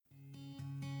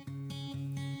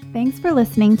Thanks for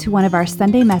listening to one of our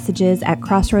Sunday messages at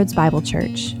Crossroads Bible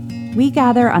Church. We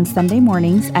gather on Sunday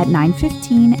mornings at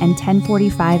 9:15 and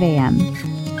 10:45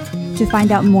 a.m. To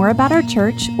find out more about our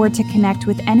church or to connect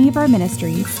with any of our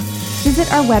ministries,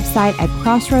 visit our website at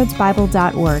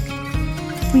crossroadsbible.org.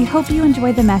 We hope you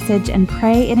enjoy the message and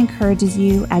pray it encourages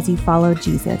you as you follow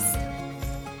Jesus.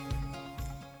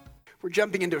 We're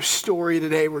jumping into a story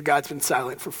today where God's been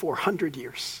silent for 400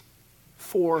 years.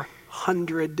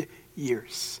 400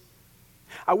 years.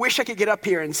 I wish I could get up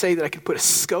here and say that I could put a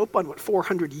scope on what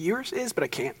 400 years is, but I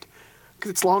can't. Because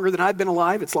it's longer than I've been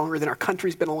alive. It's longer than our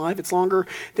country's been alive. It's longer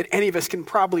than any of us can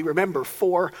probably remember.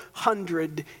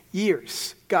 400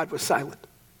 years God was silent.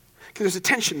 Because there's a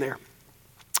tension there.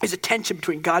 There's a tension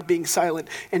between God being silent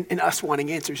and us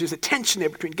wanting answers. There's a tension there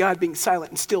between God being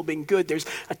silent and still being good. There's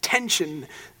a tension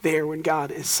there when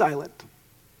God is silent.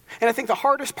 And I think the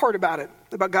hardest part about it,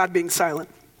 about God being silent,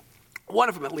 one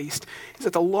of them at least, is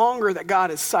that the longer that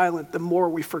God is silent, the more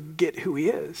we forget who he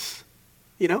is.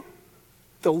 You know?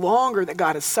 The longer that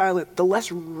God is silent, the less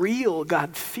real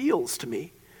God feels to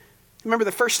me. Remember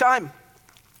the first time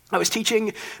I was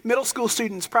teaching middle school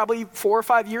students probably 4 or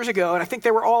 5 years ago, and I think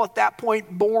they were all at that point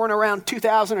born around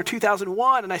 2000 or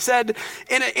 2001. And I said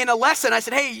in a lesson, I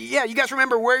said, hey, yeah, you guys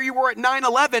remember where you were at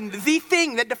 9/11? The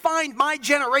thing that defined my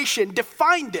generation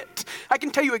defined it. I can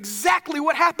tell you exactly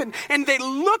what happened. And they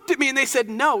looked at me and they said,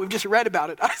 no, we've just read about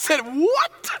it. I said,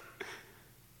 what?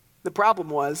 The problem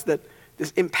was that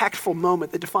this impactful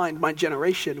moment that defined my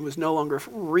generation was no longer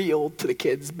real to the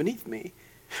kids beneath me.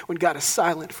 When God is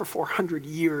silent for 400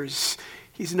 years,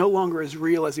 he's no longer as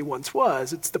real as he once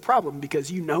was. It's the problem because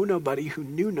you know nobody who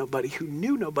knew nobody, who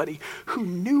knew nobody, who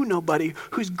knew nobody,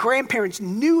 whose grandparents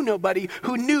knew nobody,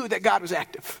 who knew that God was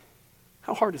active.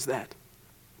 How hard is that?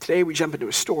 Today we jump into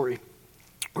a story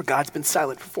where God's been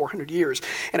silent for 400 years,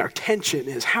 and our tension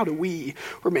is how do we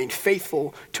remain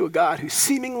faithful to a God who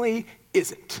seemingly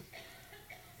isn't?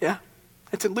 Yeah?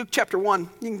 It's in Luke chapter 1.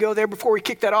 You can go there before we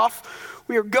kick that off.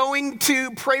 We are going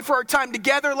to pray for our time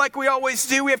together like we always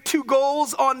do. We have 2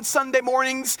 goals on Sunday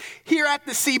mornings here at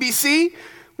the CBC.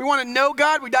 We want to know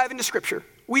God. We dive into Scripture.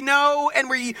 We know and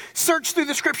we search through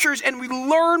the Scriptures and we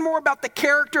learn more about the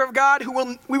character of God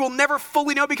who we will never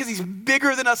fully know because he's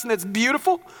bigger than us, and that's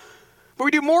beautiful. But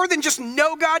we do more than just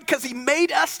know God because he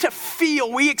made us to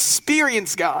feel. We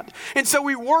experience God. And so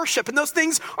we worship. And those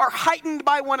things are heightened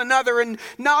by one another. And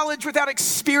knowledge without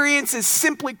experience is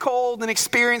simply cold. And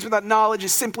experience without knowledge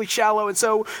is simply shallow. And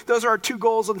so those are our 2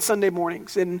 goals on Sunday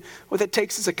mornings. And what that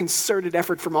takes is a concerted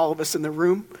effort from all of us in the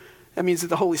room. That means that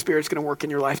the Holy Spirit's going to work in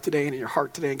your life today and in your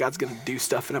heart today. And God's going to do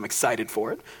stuff. And I'm excited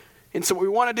for it. And so what we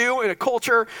want to do in a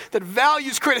culture that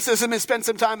values criticism is spend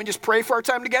some time and just pray for our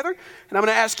time together. And I'm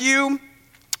going to ask you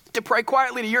to pray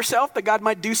quietly to yourself that God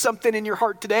might do something in your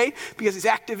heart today because he's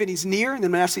active and he's near. And then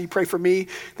I'm going to ask that you pray for me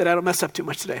that I don't mess up too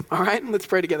much today. All right? Let's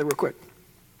pray together real quick.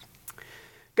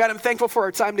 God, I'm thankful for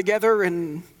our time together,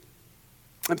 and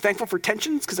I'm thankful for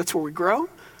tensions because that's where we grow.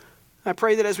 I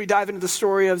pray that as we dive into the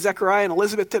story of Zechariah and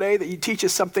Elizabeth today, that you teach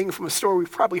us something from a story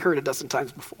we've probably heard a dozen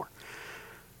times before.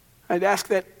 I'd ask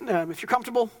that if you're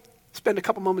comfortable, spend a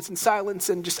couple moments in silence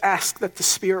and just ask that the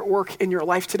Spirit work in your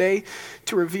life today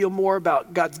to reveal more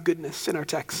about God's goodness in our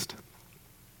text.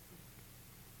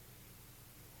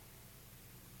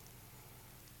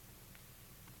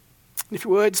 And if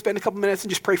you would, spend a couple minutes and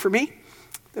just pray for me,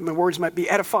 that my words might be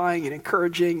edifying and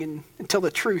encouraging and tell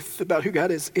the truth about who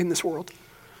God is in this world.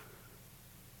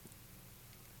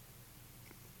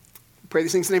 Pray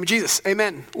these things in the name of Jesus.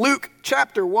 Amen. Luke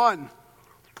chapter 1.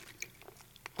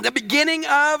 The beginning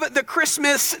of the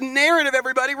Christmas narrative,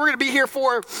 everybody. We're going to be here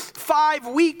for 5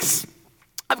 weeks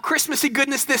of Christmassy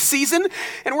goodness this season.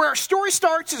 And where our story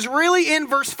starts is really in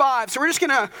verse 5. So we're just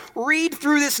going to read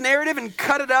through this narrative and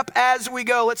cut it up as we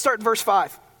go. Let's start in verse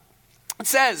 5. It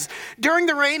says, during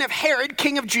the reign of Herod,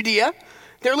 king of Judea,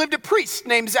 there lived a priest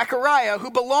named Zechariah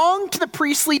who belonged to the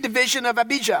priestly division of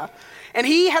Abijah. And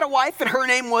he had a wife, and her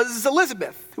name was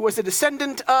Elizabeth, who was a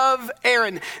descendant of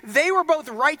Aaron. They were both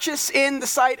righteous in the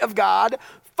sight of God,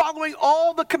 following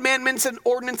all the commandments and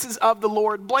ordinances of the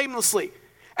Lord blamelessly.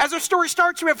 As our story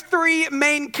starts, we have 3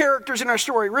 main characters in our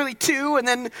story, really 2, and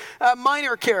then a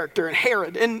minor character in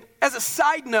Herod. And as a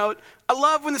side note, I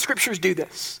love when the Scriptures do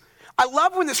this. I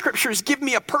love when the Scriptures give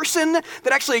me a person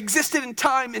that actually existed in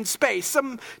time and space.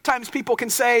 Sometimes people can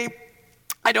say,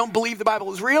 I don't believe the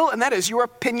Bible is real, and that is your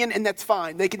opinion, and that's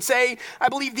fine. They can say, I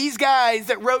believe these guys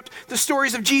that wrote the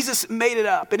stories of Jesus made it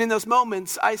up. And in those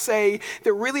moments, I say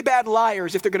they're really bad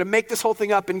liars if they're going to make this whole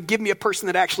thing up and give me a person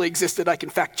that actually existed I can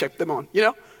fact check them on, you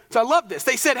know? So I love this.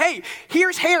 They said, hey,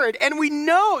 here's Herod, and we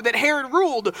know that Herod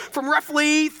ruled from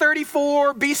roughly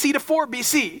 34 BC to 4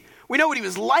 BC. We know what he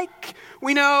was like.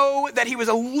 We know that he was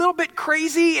a little bit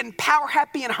crazy and power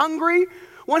happy and hungry.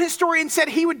 One historian said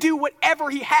he would do whatever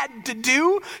he had to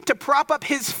do to prop up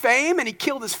his fame, and he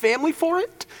killed his family for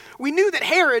it. We knew that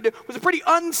Herod was a pretty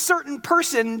uncertain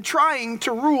person trying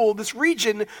to rule this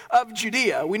region of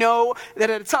Judea. We know that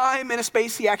at a time and a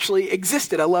space he actually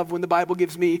existed. I love when the Bible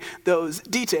gives me those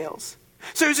details.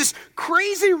 So there's this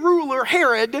crazy ruler,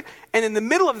 Herod, and in the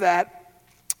middle of that,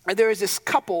 there is this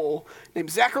couple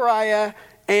named Zechariah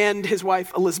and his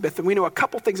wife Elizabeth, and we know a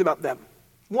couple things about them.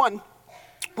 One,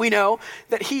 we know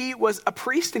that he was a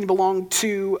priest and he belonged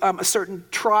to a certain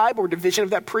tribe or division of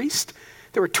that priest.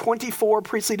 There were 24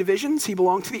 priestly divisions. He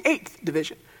belonged to the 8th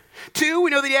division. 2, we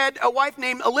know that he had a wife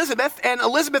named Elizabeth, and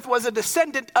Elizabeth was a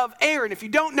descendant of Aaron. If you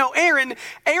don't know Aaron,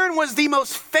 Aaron was the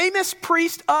most famous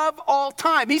priest of all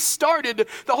time. He started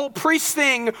the whole priest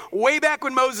thing way back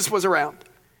when Moses was around.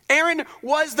 Aaron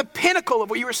was the pinnacle of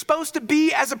what you were supposed to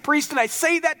be as a priest, and I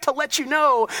say that to let you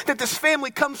know that this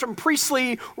family comes from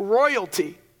priestly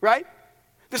royalty, right?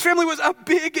 This family was a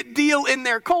big deal in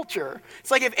their culture.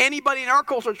 It's like if anybody in our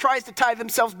culture tries to tie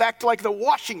themselves back to like the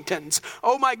Washingtons,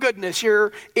 oh my goodness,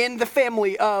 you're in the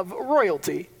family of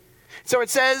royalty. So it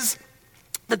says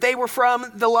that they were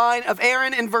from the line of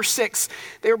Aaron in verse 6.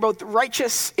 They were both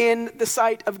righteous in the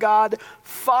sight of God,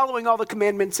 following all the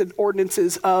commandments and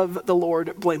ordinances of the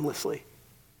Lord blamelessly.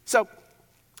 So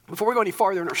before we go any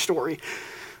farther in our story,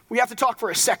 we have to talk for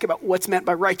a sec about what's meant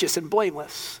by righteous and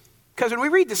blameless. Because when we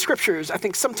read the scriptures, I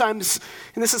think sometimes,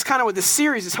 and this is kind of what this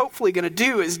series is hopefully going to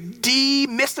do, is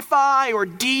demystify or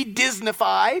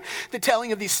de-Disneyfy the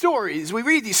telling of these stories. We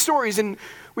read these stories and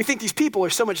we think these people are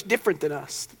so much different than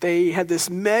us. They had this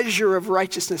measure of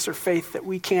righteousness or faith that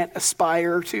we can't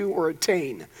aspire to or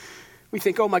attain. We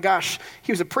think, oh my gosh,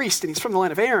 he was a priest and he's from the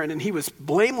line of Aaron and he was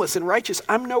blameless and righteous.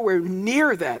 I'm nowhere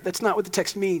near that. That's not what the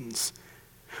text means.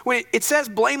 When it says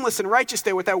blameless and righteous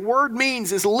there, what that word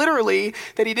means is literally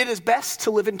that he did his best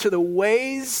to live into the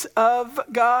ways of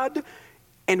God.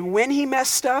 And when he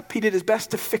messed up, he did his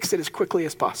best to fix it as quickly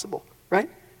as possible, right?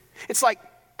 It's like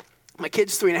my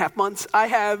kid's 3.5 months. I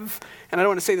have, and I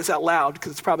don't want to say this out loud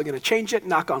because it's probably going to change it,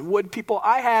 knock on wood, people.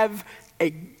 I have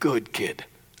a good kid.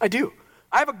 I do.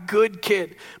 I have a good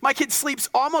kid. My kid sleeps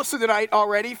almost through the night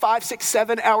already, 5, 6,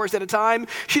 7 hours at a time.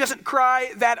 She doesn't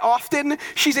cry that often.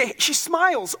 She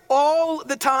smiles all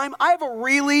the time. I have a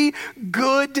really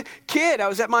good kid. I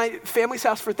was at my family's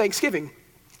house for Thanksgiving,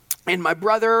 and my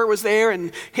brother was there,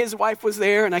 and his wife was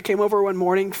there, and I came over one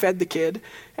morning, fed the kid,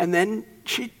 and then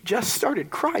she just started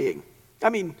crying.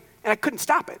 And I couldn't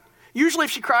stop it. Usually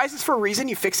if she cries, it's for a reason.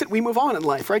 You fix it, we move on in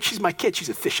life, right? She's my kid. She's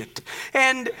efficient.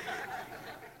 And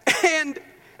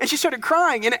she started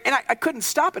crying, and I couldn't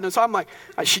stop it. And so I'm like,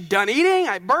 is she done eating?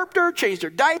 I burped her, changed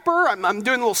her diaper. I'm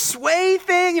doing a little sway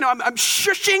thing. I'm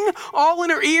shushing all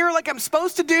in her ear like I'm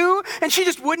supposed to do. And she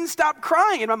just wouldn't stop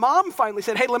crying. And my mom finally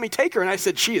said, hey, let me take her. And I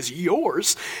said, she is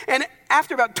yours. And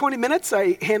after about 20 minutes,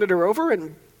 I handed her over,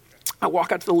 and I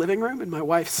walk out to the living room, and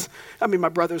my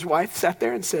brother's wife sat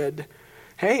there and said,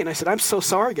 hey. And I said, I'm so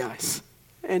sorry, guys.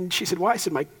 And she said, why? I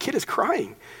said, my kid is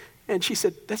crying. And she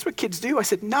said, that's what kids do. I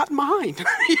said, not mine,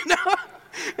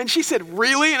 And she said,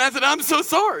 really? And I said, I'm so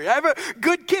sorry. I have a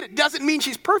good kid. It doesn't mean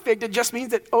she's perfect. It just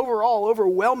means that overall,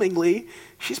 overwhelmingly,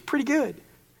 she's pretty good.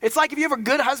 It's like if you have a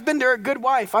good husband or a good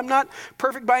wife. I'm not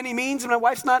perfect by any means, and my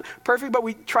wife's not perfect, but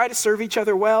we try to serve each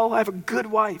other well. I have a good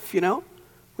wife, We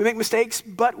make mistakes,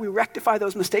 but we rectify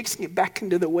those mistakes and get back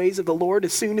into the ways of the Lord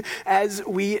as soon as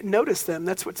we notice them.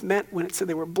 That's what's meant when it said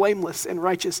they were blameless and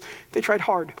righteous. They tried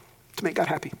hard to make God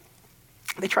happy.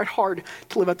 They tried hard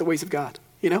to live out the ways of God,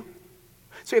 So you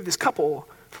have this couple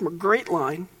from a great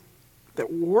line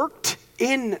that worked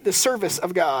in the service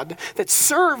of God, that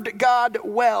served God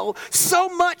well, so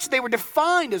much they were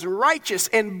defined as righteous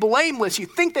and blameless. You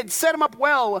think they'd set them up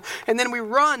well, and then we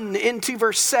run into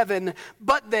verse 7,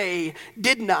 but they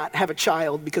did not have a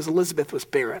child because Elizabeth was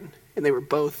barren, and they were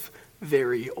both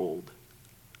very old.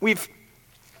 We've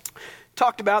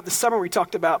talked about we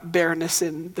talked about barrenness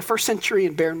in the first century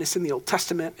and barrenness in the Old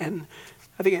Testament, and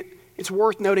I think it's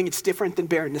worth noting it's different than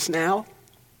barrenness now.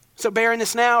 So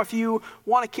barrenness now, if you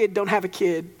want a kid, don't have a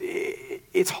kid,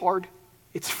 it's hard,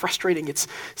 it's frustrating, it's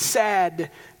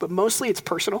sad, but mostly it's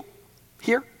personal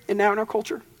here and now in our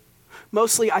culture.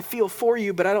 Mostly I feel for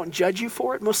you, but I don't judge you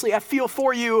for it. Mostly I feel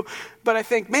for you, but I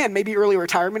think, man, maybe early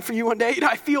retirement for you one day.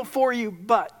 I feel for you,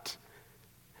 but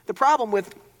the problem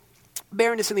with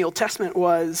barrenness in the Old Testament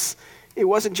was it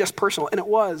wasn't just personal, and it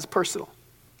was personal.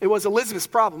 It was Elizabeth's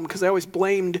problem because they always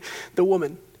blamed the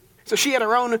woman. So she had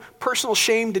her own personal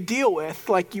shame to deal with,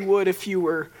 like you would if you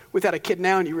were without a kid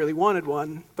now and you really wanted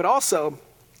one. But also,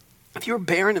 if you were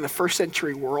barren in the first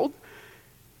century world,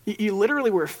 you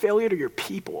literally were a failure to your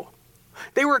people.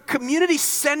 They were a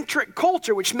community-centric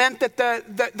culture, which meant that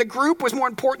the group was more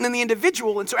important than the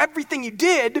individual. And so everything you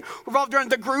did revolved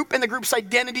around the group and the group's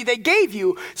identity they gave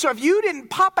you. So if you didn't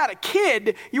pop out a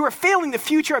kid, you were failing the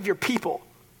future of your people.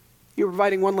 You were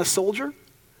providing one less soldier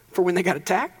for when they got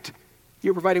attacked.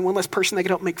 You were providing one less person that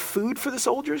could help make food for the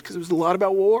soldiers because it was a lot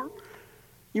about war.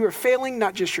 You were failing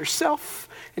not just yourself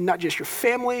and not just your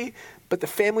family, but the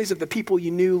families of the people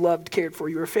you knew, loved, cared for.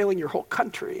 You were failing your whole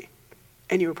country.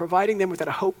 And you were providing them without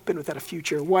a hope and without a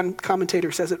future. One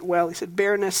commentator says it well. He said,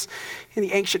 barrenness in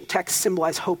the ancient text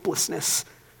symbolized hopelessness.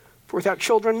 For without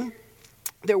children,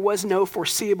 there was no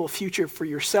foreseeable future for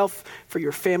yourself, for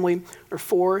your family, or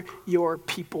for your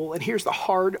people. And here's the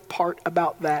hard part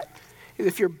about that.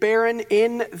 If you're barren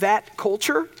in that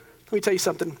culture, let me tell you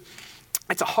something.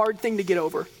 It's a hard thing to get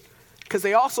over because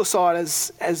they also saw it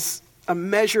as a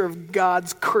measure of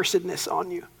God's cursedness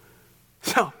on you.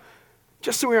 So,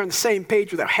 just so we're on the same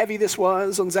page with how heavy this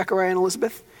was on Zechariah and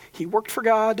Elizabeth, he worked for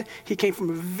God. He came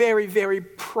from a very, very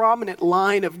prominent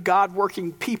line of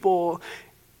God-working people,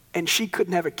 and she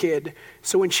couldn't have a kid.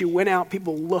 So when she went out,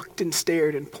 people looked and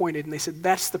stared and pointed, and they said,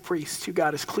 that's the priest who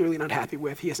God is clearly not happy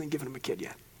with. He hasn't given him a kid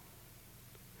yet.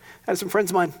 I had some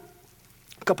friends of mine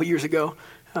a couple years ago,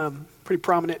 pretty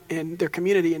prominent in their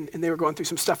community, and they were going through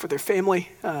some stuff with their family,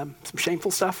 some shameful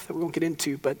stuff that we won't get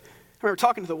into. But I remember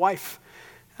talking to the wife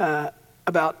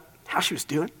about how she was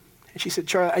doing. And she said,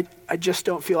 Charlie, I just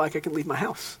don't feel like I can leave my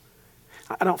house.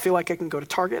 I don't feel like I can go to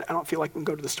Target. I don't feel like I can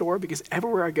go to the store because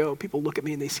everywhere I go, people look at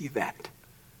me and they see that.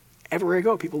 Everywhere I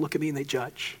go, people look at me and they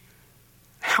judge.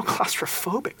 How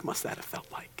claustrophobic must that have felt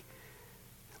like?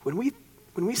 When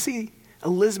we see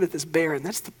Elizabeth is barren,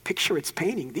 that's the picture it's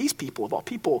painting. These people, of all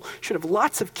people, should have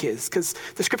lots of kids because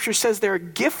the scripture says they're a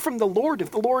gift from the Lord.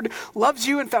 If the Lord loves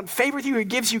you and found favor with you, he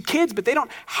gives you kids, but they don't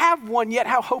have one yet.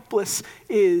 How hopeless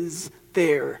is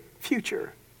their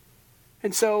future?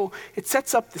 And so it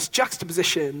sets up this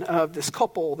juxtaposition of this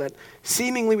couple that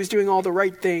seemingly was doing all the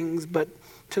right things, but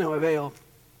to no avail.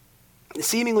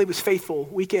 Seemingly was faithful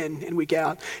week in and week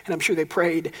out, and I'm sure they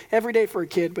prayed every day for a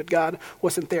kid, but God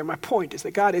wasn't there. My point is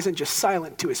that God isn't just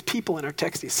silent to his people in our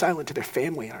text, he's silent to their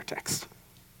family in our text.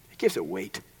 He gives it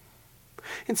weight.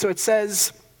 And so it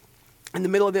says in the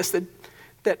middle of this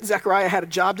that Zechariah had a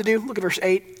job to do. Look at verse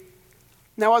 8.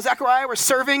 Now while Zechariah was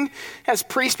serving as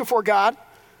priest before God,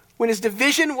 when his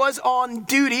division was on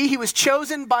duty, he was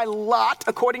chosen by lot,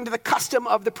 according to the custom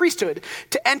of the priesthood,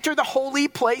 to enter the holy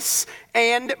place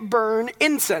and burn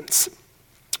incense.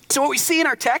 So what we see in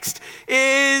our text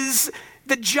is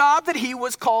the job that he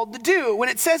was called to do. When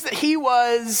it says that he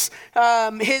was,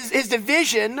 his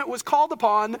division was called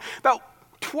upon about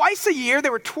twice a year.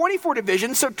 There were 24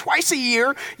 divisions, so twice a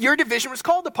year your division was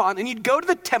called upon. And you'd go to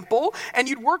the temple and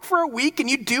you'd work for a week and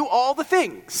you'd do all the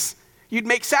things. You'd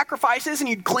make sacrifices and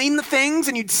you'd clean the things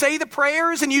and you'd say the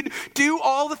prayers and you'd do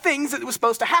all the things that was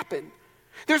supposed to happen.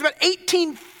 There's about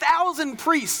 18,000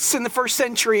 priests in the first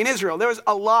century in Israel. There was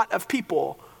a lot of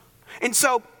people. And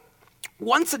so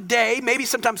once a day, maybe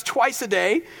sometimes twice a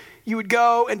day, you would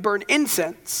go and burn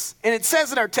incense. And it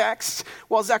says in our text,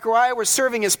 while Zechariah was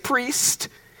serving as priest,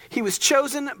 he was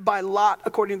chosen by lot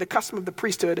according to the custom of the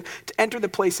priesthood to enter the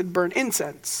place and burn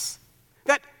incense.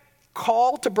 That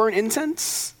call to burn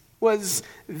incense was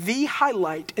the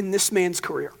highlight in this man's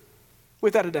career,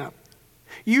 without a doubt.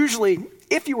 Usually,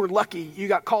 if you were lucky, you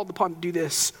got called upon to do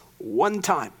this one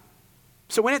time.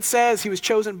 So when it says he was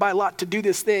chosen by lot to do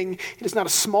this thing, it is not a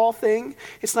small thing.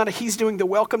 It's not a he's doing the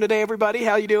welcome today, everybody.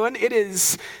 How you doing?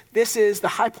 This is the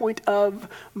high point of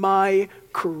my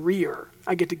career.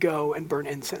 I get to go and burn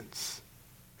incense.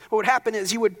 What would happen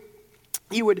is you would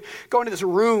go into this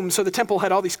room. So the temple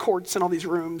had all these courts and all these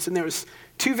rooms, and there was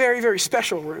two very, very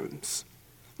special rooms.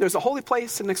 There was the holy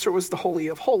place, and next to it was the Holy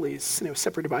of Holies, and it was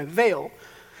separated by a veil.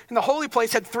 And the holy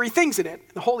place had three things in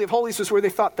it. The Holy of Holies was where they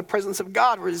thought the presence of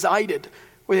God resided,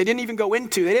 where they didn't even go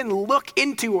into. They didn't look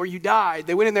into or you died.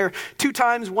 They went in there 2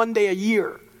 times, 1 day a year,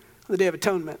 on the Day of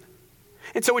Atonement.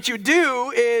 And so what you would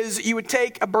do is you would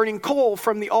take a burning coal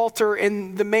from the altar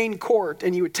in the main court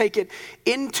and you would take it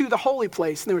into the holy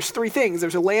place. And there was 3 things.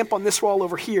 There's a lamp on this wall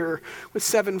over here with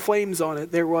 7 flames on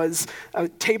it. There was a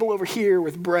table over here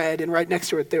with bread, and right next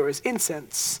to it there was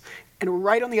incense. And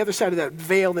right on the other side of that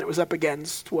veil that it was up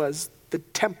against was the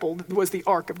temple, was the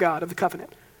Ark of God, of the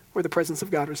covenant, where the presence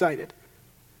of God resided.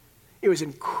 It was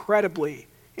incredibly,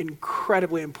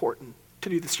 incredibly important to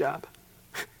do this job.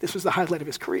 This was the highlight of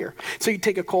his career. So you'd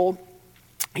take a coal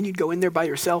And you'd go in there by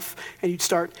yourself and you'd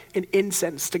start an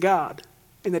incense to God.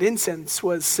 And that incense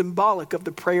was symbolic of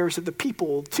the prayers of the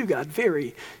people to God.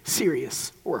 Very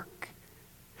serious work.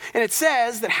 And it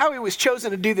says that how he was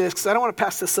chosen to do this, because I don't want to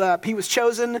pass this up, he was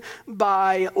chosen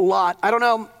by Lot. I don't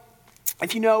know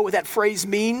if you know what that phrase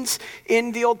means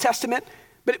in the Old Testament,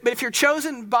 but if you're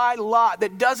chosen by Lot,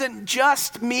 that doesn't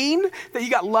just mean that you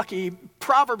got lucky.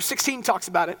 Proverbs 16 talks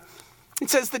about it. It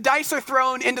says, the dice are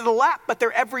thrown into the lap, but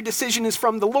their every decision is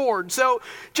from the Lord. So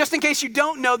just in case you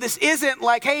don't know, this isn't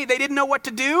like, hey, they didn't know what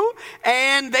to do,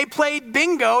 and they played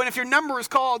bingo, and if your number is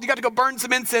called, you got to go burn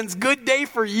some incense. Good day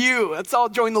for you. Let's all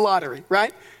join the lottery,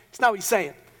 right? It's not what he's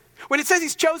saying. When it says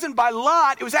he's chosen by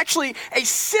Lot, it was actually a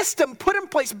system put in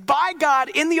place by God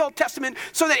in the Old Testament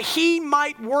so that he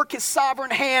might work his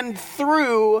sovereign hand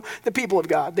through the people of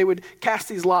God. They would cast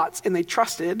these lots, and they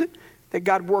trusted that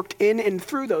God worked in and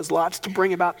through those lots to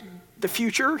bring about the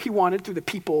future he wanted through the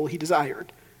people he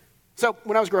desired. So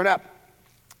when I was growing up,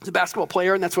 I was a basketball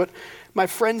player, and that's what my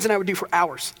friends and I would do for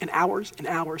hours and hours and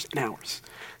hours and hours.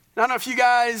 And I don't know if you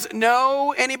guys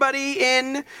know anybody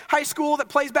in high school that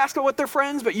plays basketball with their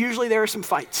friends, but usually there are some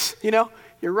fights, you know?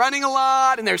 You're running a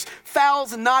lot, and there's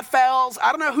fouls and not fouls.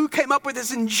 I don't know who came up with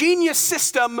this ingenious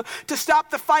system to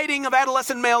stop the fighting of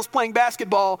adolescent males playing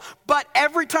basketball, but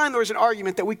every time there was an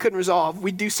argument that we couldn't resolve,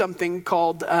 we'd do something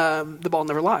called the ball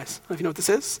never lies. I don't know if you know what this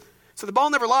is. So the ball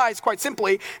never lies, quite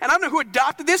simply, and I don't know who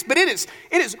adopted this, but it is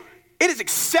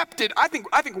accepted, I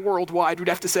think worldwide, we'd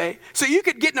have to say. So you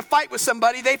could get in a fight with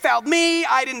somebody, they fouled me,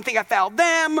 I didn't think I fouled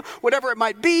them, whatever it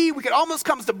might be, we could almost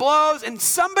come to blows, and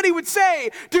somebody would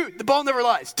say, dude, the ball never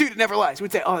lies. Dude, it never lies.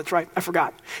 We'd say, oh, that's right, I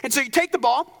forgot. And so you take the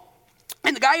ball,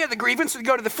 and the guy who had the grievance would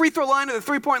go to the free throw line or the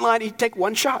three-point line, he'd take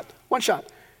one shot.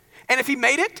 And if he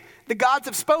made it, the gods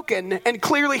have spoken, and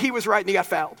clearly he was right and he got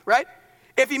fouled, right?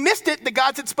 If he missed it, the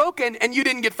gods had spoken and you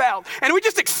didn't get fouled. And we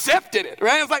just accepted it,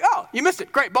 right? It was like, oh, you missed it.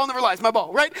 Great, ball never lies, my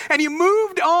ball, right? And you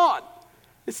moved on.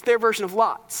 It's their version of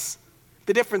lots.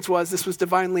 The difference was this was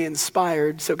divinely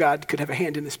inspired so God could have a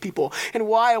hand in his people. And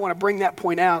why I want to bring that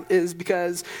point out is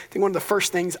because I think one of the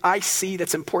first things I see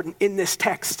that's important in this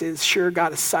text is, sure,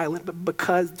 God is silent,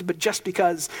 but just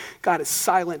because God is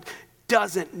silent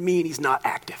doesn't mean he's not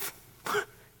active.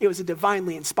 It was a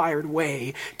divinely inspired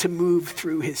way to move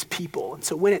through his people. And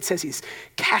so when it says he's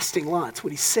casting lots, what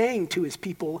he's saying to his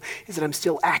people is that I'm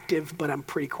still active, but I'm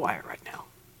pretty quiet right now.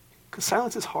 Because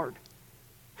silence is hard.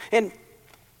 And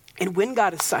when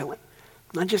God is silent,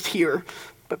 not just here,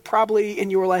 but probably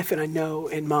in your life and I know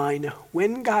in mine,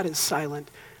 when God is silent,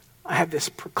 I have this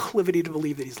proclivity to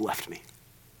believe that he's left me.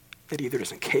 That he either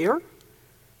doesn't care,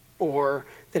 or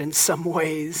that in some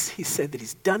ways he said that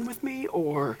he's done with me,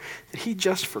 or that he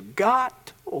just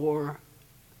forgot, or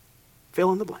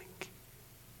fill in the blank.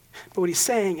 But what he's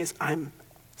saying is, I'm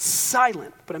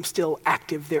silent, but I'm still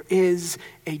active. There is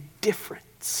a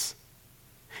difference.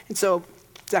 And so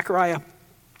Zechariah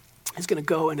is going to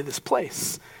go into this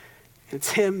place. And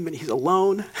it's him, and he's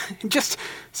alone. And just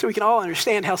so we can all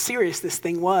understand how serious this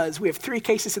thing was, we have 3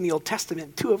 cases in the Old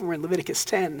Testament, 2 of them are in Leviticus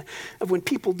 10, of when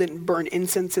people didn't burn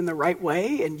incense in the right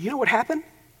way. And you know what happened?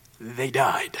 They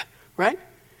died, right?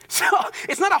 So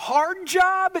it's not a hard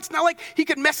job. It's not like he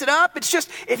could mess it up. It's just,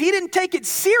 if he didn't take it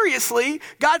seriously,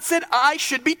 God said, I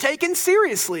should be taken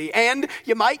seriously. And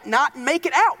you might not make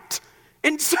it out.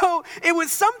 And so it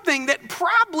was something that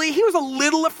probably he was a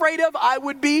little afraid of. I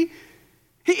would be.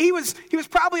 He was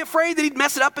probably afraid that he'd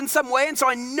mess it up in some way, and so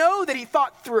I know that he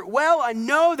thought through it well. I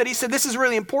know that he said, this is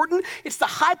really important. It's the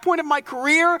high point of my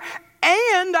career,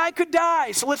 and I could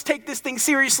die. So let's take this thing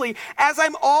seriously as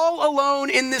I'm all alone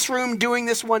in this room doing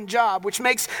this one job, which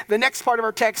makes the next part of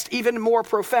our text even more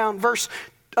profound. Verse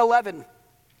 11,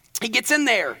 he gets in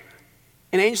there.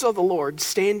 An angel of the Lord,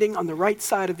 standing on the right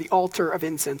side of the altar of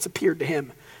incense, appeared to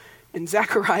him. And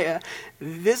Zechariah,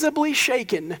 visibly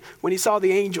shaken when he saw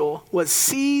the angel, was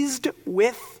seized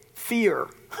with fear.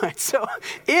 Right, so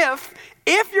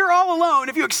if you're all alone,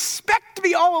 if you expect to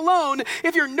be all alone,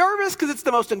 if you're nervous because it's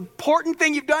the most important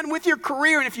thing you've done with your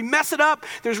career, and if you mess it up,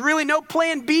 there's really no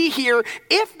plan B here.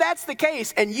 If that's the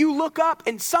case, and you look up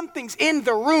and something's in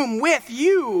the room with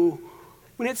you,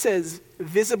 when it says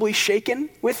visibly shaken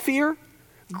with fear,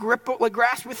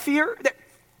 grasped with fear,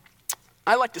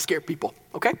 I like to scare people,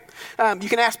 okay? You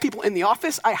can ask people in the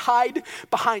office. I hide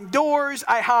behind doors.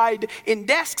 I hide in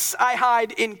desks. I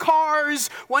hide in cars.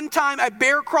 One time I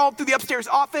bear crawled through the upstairs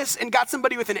office and got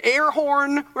somebody with an air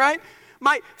horn, right?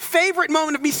 My favorite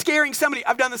moment of me scaring somebody,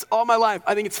 I've done this all my life.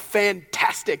 I think it's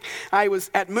fantastic. I was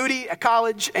at Moody at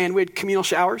college, and we had communal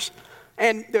showers.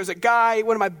 And there's a guy,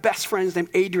 one of my best friends named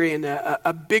Adrian,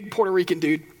 a big Puerto Rican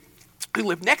dude who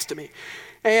lived next to me.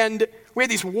 And we had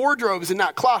these wardrobes and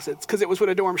not closets because it was what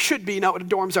a dorm should be, not what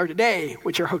dorms are today,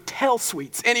 which are hotel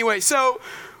suites. Anyway, so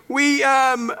we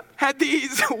had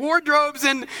these wardrobes,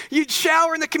 and you'd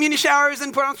shower in the community showers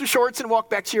and put on some shorts and walk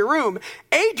back to your room.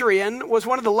 Adrian was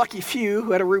one of the lucky few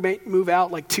who had a roommate move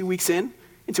out like 2 weeks in,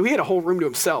 and so he had a whole room to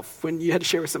himself when you had to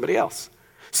share with somebody else.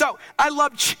 So I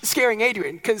loved scaring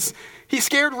Adrian because he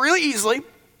scared really easily,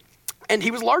 and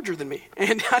he was larger than me.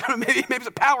 And I don't know, maybe it's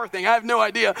a power thing. I have no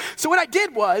idea. So what I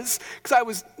did was, because I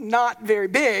was not very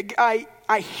big, I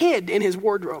hid in his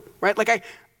wardrobe, right? Like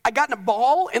I got in a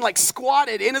ball and like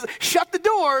squatted in his, shut the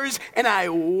doors, and I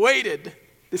waited.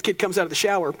 This kid comes out of the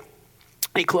shower, and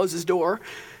he closed his door,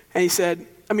 and he said,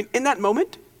 I mean, in that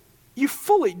moment, you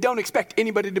fully don't expect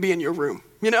anybody to be in your room,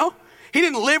 you know? He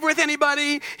didn't live with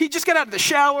anybody. He just got out of the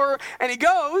shower, and he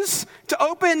goes to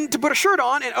put a shirt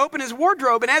on and open his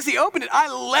wardrobe. And as he opened it,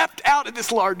 I leapt out at this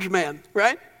large man,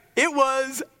 right? It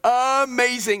was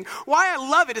amazing. Why I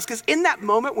love it is because in that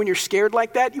moment when you're scared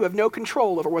like that, you have no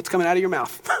control over what's coming out of your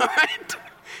mouth, right?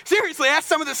 Seriously, ask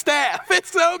some of the staff.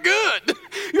 It's so good.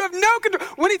 You have no control.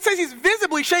 When he says he's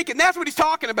visibly shaken, that's what he's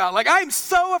talking about. Like, I am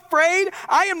so afraid.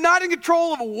 I am not in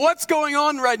control of what's going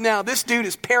on right now. This dude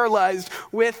is paralyzed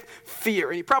with fear.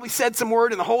 And he probably said some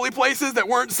word in the holy places that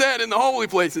weren't said in the holy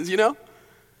places, you know?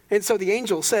 And so the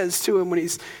angel says to him when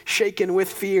he's shaken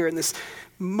with fear in this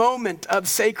moment of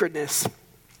sacredness,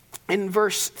 in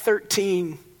verse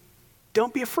 13,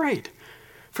 don't be afraid.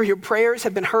 For your prayers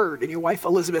have been heard, and your wife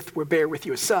Elizabeth will bear with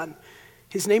you a son.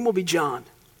 His name will be John.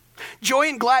 Joy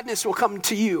and gladness will come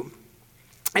to you,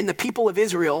 and the people of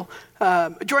Israel.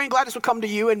 Joy and gladness will come to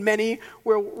you, and many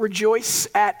will rejoice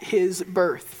at his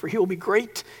birth. For he will be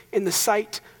great in the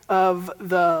sight of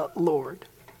the Lord.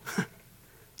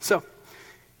 So,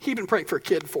 he'd been praying for a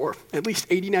kid for at least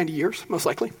 80, 90 years, most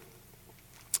likely.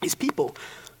 His people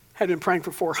had been praying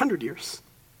for 400 years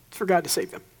for God to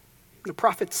save them. No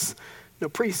prophets, no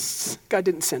priests. God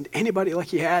didn't send anybody like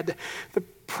he had the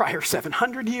prior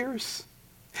 700 years.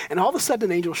 And all of a sudden,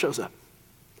 an angel shows up.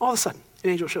 All of a sudden, an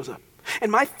angel shows up.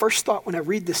 And my first thought when I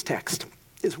read this text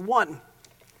is, one,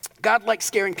 God likes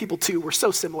scaring people too. We're so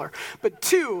similar. But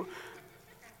two,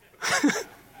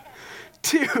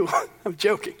 I'm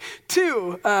joking.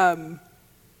 Two, my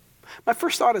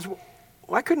first thought is,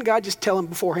 why couldn't God just tell him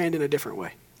beforehand in a different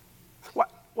way?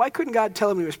 Why couldn't God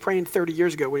tell him when he was praying 30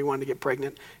 years ago when he wanted to get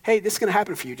pregnant, hey, this is going to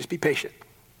happen for you, just be patient?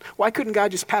 Why couldn't God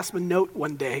just pass him a note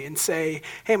one day and say,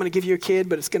 hey, I'm going to give you a kid,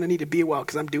 but it's going to need to be a while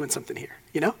because I'm doing something here,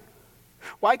 you know?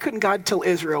 Why couldn't God tell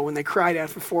Israel when they cried out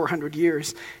for 400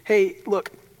 years, hey,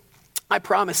 look, I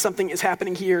promise something is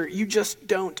happening here. You just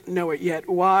don't know it yet.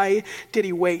 Why did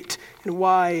he wait? And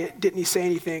why didn't he say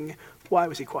anything? Why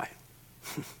was he quiet?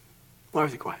 Why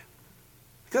was he quiet?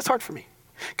 That's hard for me.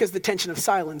 Because the tension of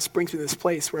silence brings me to this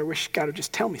place where I wish God would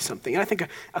just tell me something. And I think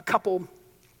a couple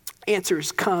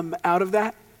answers come out of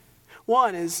that.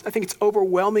 One is, I think it's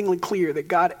overwhelmingly clear that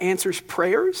God answers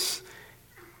prayers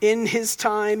in his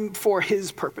time for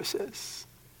his purposes,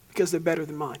 because they're better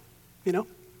than mine, you know?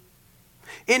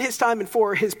 In his time and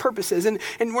for his purposes. And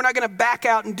we're not going to back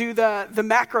out and do the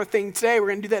macro thing today. We're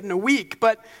going to do that in a week.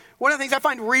 But one of the things I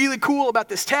find really cool about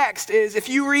this text is if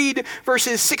you read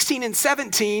verses 16 and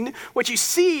 17, what you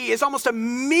see is almost a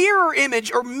mirror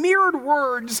image or mirrored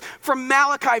words from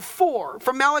Malachi 4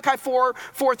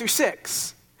 through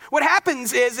 6. What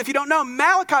happens is, if you don't know,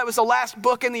 Malachi was the last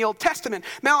book in the Old Testament.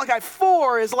 Malachi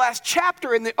 4 is the last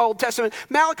chapter in the Old Testament.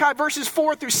 Malachi verses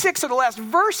 4 through 6 are the last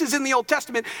verses in the Old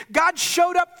Testament. God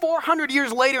showed up 400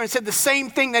 years later and said the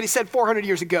same thing that he said 400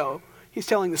 years ago. He's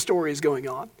telling the story is going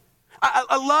on.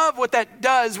 I love what that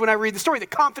does when I read the story, the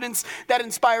confidence that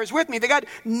inspires with me, that God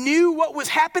knew what was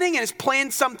happening and has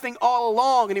planned something all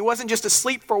along, and he wasn't just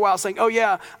asleep for a while saying, oh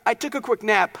yeah, I took a quick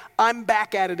nap, I'm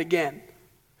back at it again.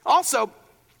 Also,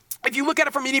 if you look at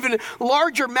it from an even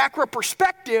larger macro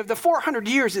perspective, the 400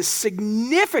 years is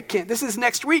significant. This is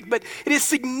next week, but it is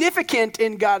significant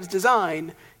in God's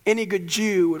design. Any good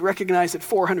Jew would recognize that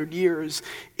 400 years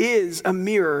is a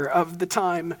mirror of the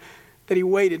time that he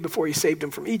waited before he saved him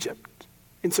from Egypt.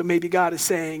 And so maybe God is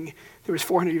saying, there was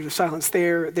 400 years of silence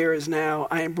there is now,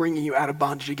 I am bringing you out of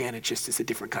bondage again. It just is a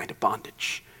different kind of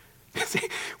bondage.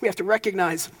 We have to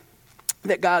recognize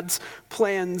that God's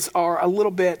plans are a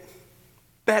little bit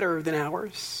better than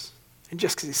ours. And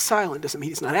just because he's silent doesn't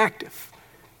mean he's not active.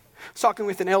 I was talking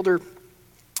with an elder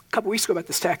a couple weeks ago about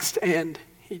this text, and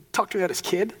he talked to me about his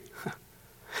kid. And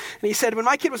he said, when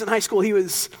my kid was in high school, he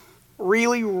was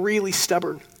really, really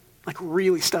stubborn, like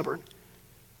really stubborn.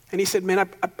 And he said, man, I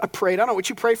prayed. I don't know what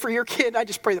you pray for your kid. I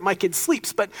just pray that my kid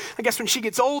sleeps. But I guess when she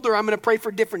gets older, I'm going to pray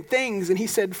for different things. And he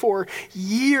said for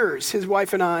years, his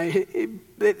wife and I,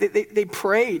 they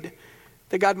prayed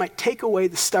that God might take away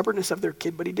the stubbornness of their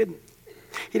kid, but he didn't.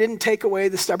 He didn't take away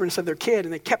the stubbornness of their kid.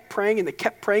 And they kept praying and they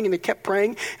kept praying and they kept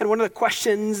praying. And one of the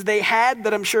questions they had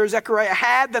that I'm sure Zechariah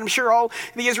had, that I'm sure all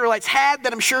the Israelites had,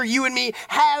 that I'm sure you and me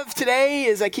have today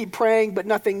is I keep praying, but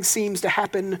nothing seems to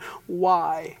happen.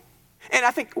 Why? And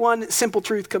I think one simple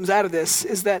truth comes out of this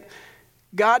is that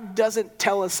God doesn't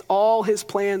tell us all his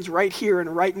plans right here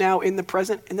and right now in the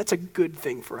present, and that's a good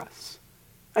thing for us.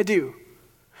 I do.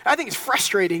 I think it's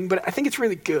frustrating, but I think it's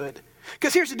really good.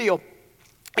 Because here's the deal.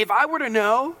 If I were to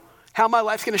know how my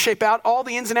life's going to shape out, all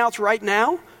the ins and outs right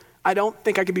now, I don't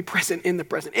think I could be present in the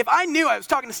present. If I knew, I was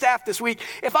talking to staff this week,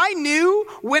 if I knew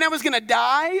when I was going to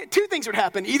die, two things would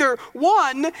happen. Either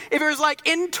one, if it was like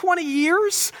in 20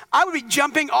 years, I would be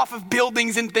jumping off of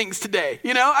buildings and things today.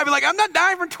 You know, I'd be like, I'm not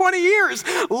dying for 20 years.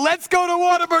 Let's go to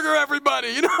Whataburger, everybody.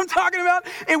 You know what I'm talking about?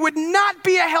 It would not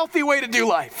be a healthy way to do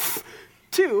life.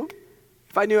 Two,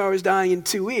 if I knew I was dying in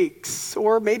 2 weeks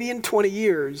or maybe in 20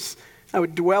 years, I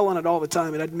would dwell on it all the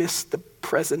time and I'd miss the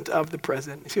present of the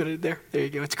present. You see what I did there? There you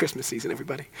go. It's Christmas season,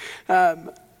 everybody.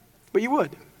 But you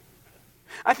would.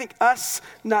 I think us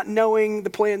not knowing the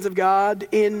plans of God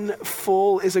in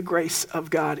full is a grace of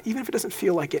God, even if it doesn't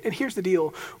feel like it. And here's the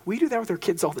deal. We do that with our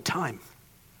kids all the time.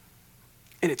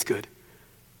 And it's good.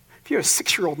 If you're a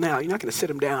 6-year-old now, you're not going to sit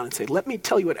them down and say, let me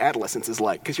tell you what adolescence is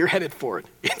like, because you're headed for it.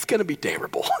 It's going to be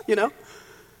terrible, you know?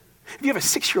 If you have a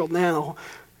 6-year-old now,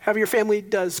 however your family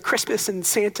does Christmas and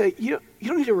Santa, you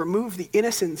don't need to remove the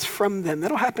innocence from them.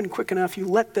 That'll happen quick enough. You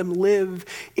let them live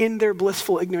in their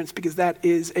blissful ignorance because that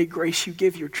is a grace you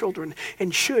give your children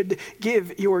and should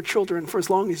give your children for as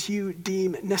long as you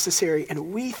deem necessary.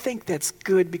 And we think that's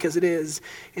good because it is.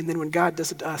 And then when God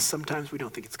does it to us, sometimes we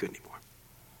don't think it's good anymore.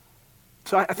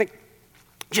 So I think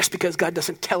just because God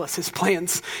doesn't tell us his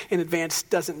plans in advance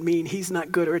doesn't mean he's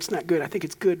not good or it's not good. I think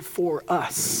it's good for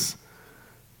us,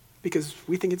 because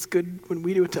we think it's good when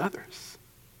we do it to others.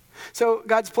 So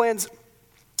God's plans,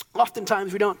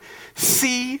 oftentimes we don't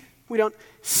see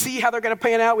how they're going to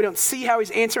pan out. We don't see how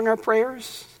he's answering our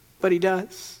prayers, but he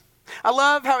does. I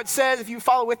love how it says, if you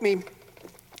follow with me,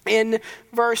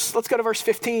 let's go to verse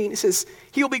 15. It says,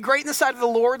 he will be great in the sight of the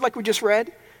Lord, like we just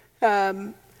read.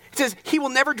 It says, he will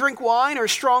never drink wine or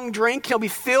strong drink. He'll be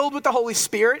filled with the Holy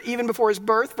Spirit, even before his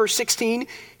birth. Verse 16,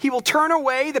 he will turn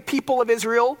away the people of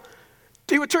Israel.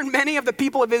 He would turn many of the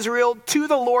people of Israel to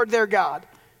the Lord their God.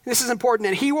 This is important.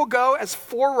 And he will go as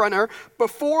forerunner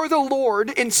before the Lord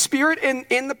in spirit and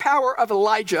in the power of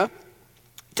Elijah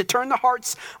to turn the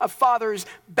hearts of fathers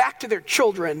back to their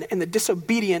children and the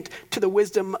disobedient to the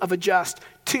wisdom of a just,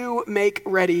 to make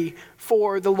ready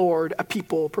for the Lord a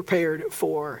people prepared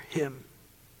for him.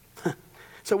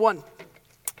 So one,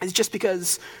 it's just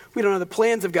because we don't know the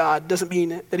plans of God doesn't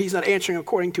mean that he's not answering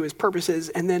according to his purposes.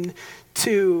 And then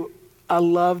two, I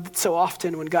love so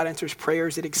often when God answers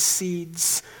prayers, it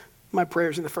exceeds my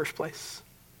prayers in the first place.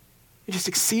 It just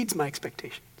exceeds my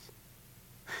expectations.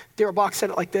 Darrell Bock said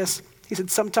it like this. He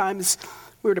said, sometimes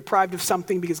we're deprived of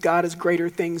something because God has greater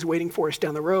things waiting for us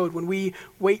down the road. When we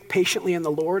wait patiently on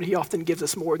the Lord, he often gives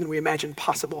us more than we imagined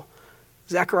possible.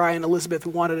 Zechariah and Elizabeth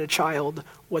wanted a child.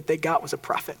 What they got was a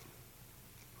prophet.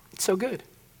 It's so good.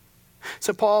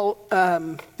 So Paul,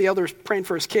 the elder, was praying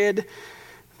for his kid.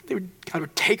 God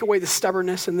would take away the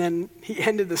stubbornness, and then he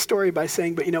ended the story by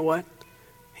saying, but you know what?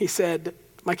 He said,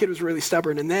 my kid was really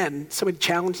stubborn, and then somebody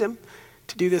challenged him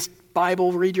to do this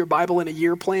read your Bible in a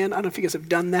year plan. I don't know if you guys have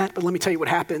done that, but let me tell you what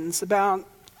happens. About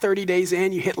 30 days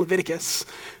in, you hit Leviticus,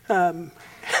 and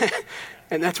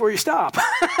that's where you stop.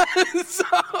 So,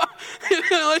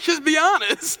 let's just be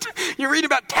honest. You read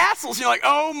about tassels, and you're like,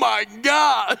 oh my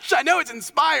gosh, I know it's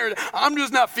inspired. I'm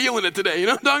just not feeling it today. You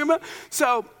know what I'm talking about?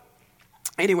 So,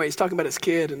 anyway, he's talking about his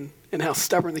kid and how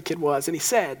stubborn the kid was. And he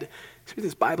said, he read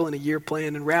this Bible in a year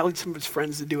plan and rallied some of his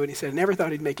friends to do it. And he said, I never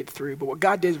thought he'd make it through. But what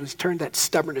God did was turn that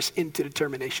stubbornness into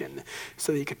determination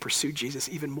so that he could pursue Jesus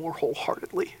even more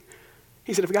wholeheartedly.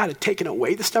 He said, if God had taken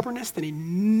away the stubbornness, then he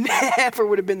never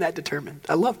would have been that determined.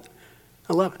 I love it.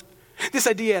 I love it. This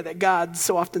idea that God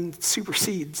so often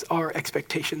supersedes our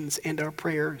expectations and our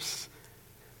prayers.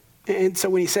 And so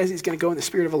when he says he's going to go in the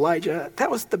spirit of Elijah,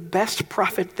 that was the best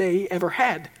prophet they ever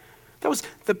had. That was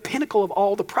the pinnacle of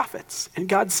all the prophets. And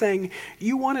God's saying,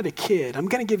 you wanted a kid. I'm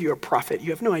going to give you a prophet. You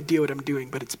have no idea what I'm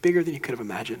doing, but it's bigger than you could have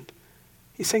imagined.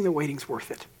 He's saying the waiting's worth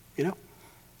it, you know?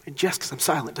 And just because I'm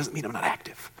silent doesn't mean I'm not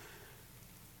active.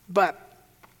 But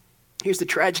here's the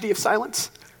tragedy of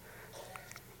silence.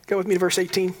 Go with me to verse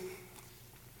 18.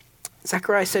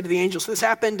 Zechariah said to the angel, so this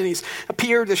happened, and he's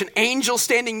appeared. There's an angel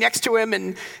standing next to him,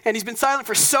 and he's been silent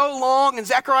for so long, and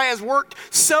Zechariah has worked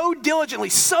so diligently,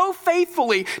 so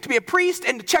faithfully to be a priest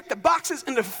and to check the boxes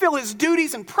and to fulfill his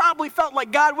duties, and probably felt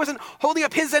like God wasn't holding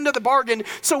up his end of the bargain.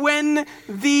 So when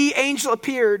the angel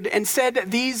appeared and said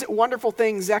these wonderful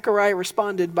things, Zechariah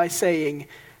responded by saying,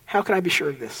 how can I be sure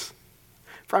of this?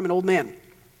 For I'm an old man,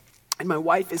 and my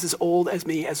wife is as old as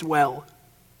me as well.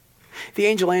 The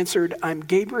angel answered, I'm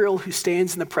Gabriel who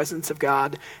stands in the presence of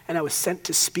God, and I was sent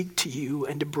to speak to you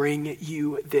and to bring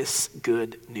you this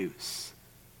good news.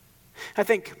 I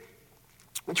think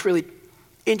what's really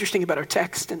interesting about our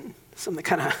text, and something that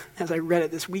kind of, as I read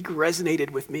it this week,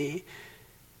 resonated with me,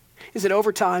 is that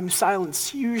over time,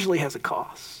 silence usually has a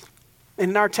cost.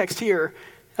 And in our text here,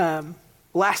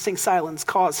 lasting silence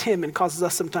causes him and causes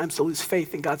us sometimes to lose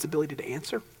faith in God's ability to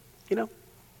answer, because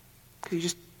you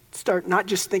just start not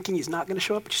just thinking he's not going to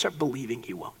show up, but you start believing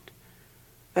he won't.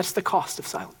 That's the cost of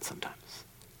silence sometimes.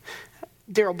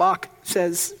 Darrell Bach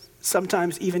says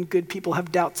sometimes even good people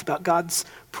have doubts about God's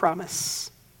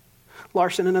promise.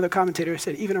 Larson, another commentator,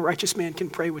 said even a righteous man can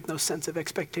pray with no sense of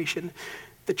expectation.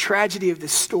 The tragedy of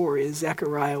this story is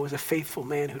Zechariah was a faithful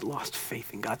man who'd lost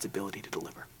faith in God's ability to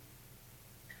deliver.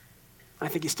 I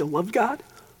think he still loved God.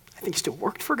 I think he still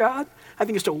worked for God. I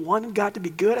think he still wanted God to be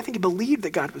good. I think he believed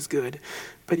that God was good,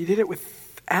 but he did it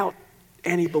without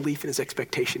any belief in his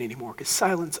expectation anymore, because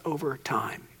silence over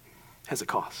time has a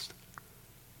cost.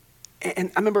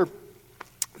 And I remember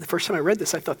the first time I read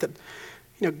this, I thought that,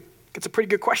 it's a pretty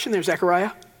good question there,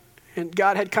 Zechariah. And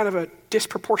God had kind of a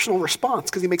disproportional response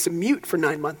because he makes him mute for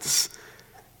 9 months.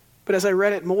 But as I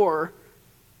read it more,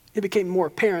 it became more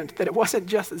apparent that it wasn't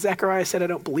just that Zechariah said, I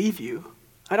don't believe you.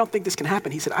 I don't think this can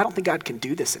happen. He said, I don't think God can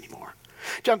do this anymore.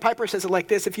 John Piper says it like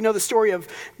this. If you know the story of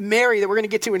Mary that we're going to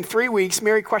get to in 3 weeks,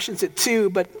 Mary questions it too,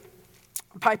 but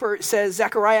Piper says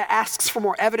Zechariah asks for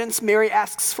more evidence. Mary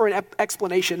asks for an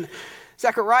explanation.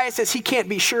 Zechariah says he can't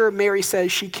be sure. Mary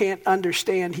says she can't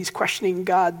understand. He's questioning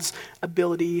God's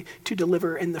ability to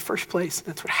deliver in the first place.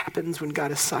 That's what happens when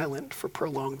God is silent for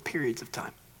prolonged periods of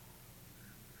time.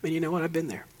 And you know what? I've been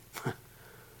there. I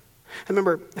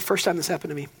remember the first time this happened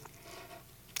to me.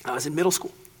 I was in middle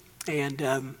school, and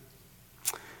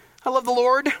I love the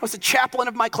Lord. I was the chaplain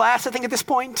of my class, I think, at this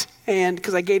point, and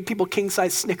because I gave people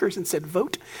king-size Snickers and said,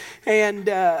 vote. And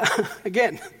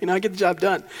again, I get the job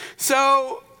done.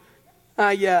 So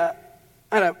I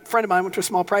had a friend of mine went to a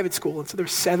small private school, and so there were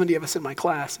 70 of us in my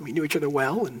class, and we knew each other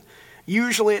well. And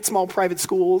usually at small private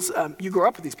schools, you grow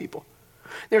up with these people.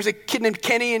 There was a kid named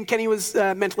Kenny, and Kenny was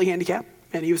mentally handicapped,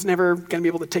 and he was never going to be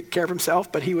able to take care of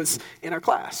himself, but he was in our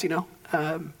class, and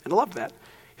I loved that.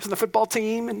 He was on the football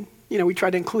team, and we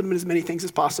tried to include him in as many things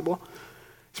as possible.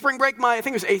 Spring break, I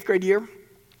think it was 8th grade year.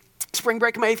 Spring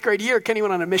break my 8th grade year, Kenny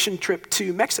went on a mission trip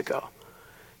to Mexico.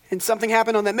 And something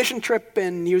happened on that mission trip,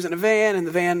 and he was in a van, and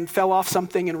the van fell off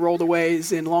something and rolled away.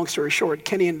 And long story short,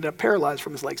 Kenny ended up paralyzed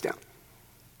from his legs down.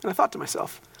 And I thought to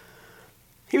myself,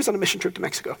 he was on a mission trip to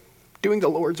Mexico, doing the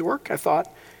Lord's work. I thought,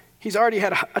 he's already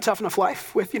had a tough enough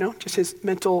life with, just his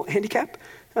mental handicap.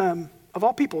 Of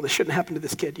all people, this shouldn't happen to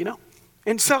this kid,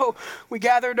 And so we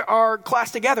gathered our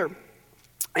class together,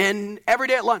 and every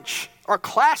day at lunch, our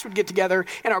class would get together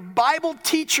in our Bible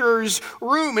teacher's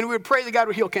room, and we would pray that God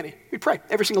would heal Kenny. We'd pray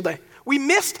every single day. We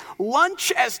missed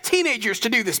lunch as teenagers to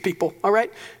do this, people, all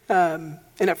right? And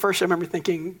at first I remember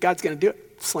thinking, God's going to do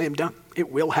it. Slam dunk. It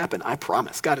will happen, I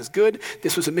promise. God is good.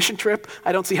 This was a mission trip.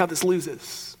 I don't see how this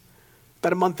loses.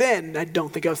 But a month in, I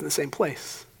don't think I was in the same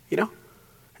place,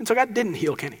 And so God didn't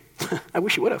heal Kenny. I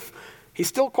wish he would have. He's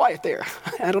still quiet there.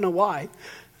 I don't know why.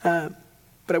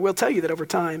 But I will tell you that over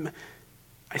time,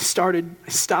 I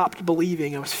stopped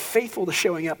believing. I was faithful to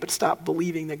showing up, but stopped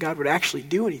believing that God would actually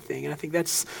do anything. And I think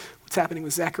that's what's happening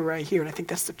with Zechariah here. And I think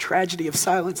that's the tragedy of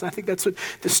silence. And I think that's what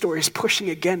the story is pushing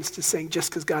against, is saying just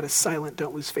because God is silent,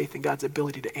 don't lose faith in God's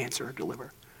ability to answer or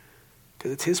deliver.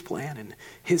 Because it's his plan and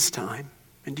his time.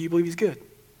 And do you believe he's good?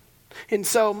 And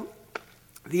so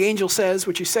the angel says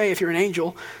what you say if you're an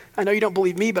angel. I know you don't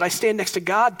believe me, but I stand next to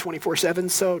God 24/7,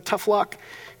 so tough luck.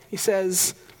 He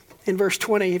says in verse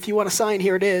 20, if you want a sign,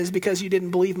 here it is, because you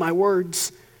didn't believe my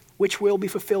words, which will be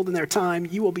fulfilled in their time,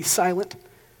 you will be silent,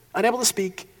 unable to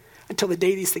speak until the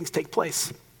day these things take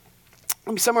place.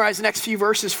 Let me summarize the next few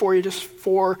verses for you just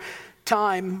for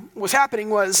time. What's happening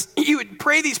was you would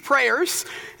pray these prayers,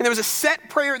 and there was a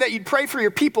set prayer that you'd pray for your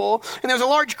people, and there was a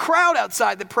large crowd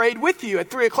outside that prayed with you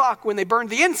at 3 o'clock when they burned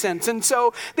the incense. And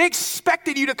so they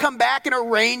expected you to come back in a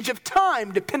range of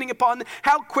time, depending upon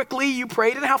how quickly you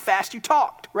prayed and how fast you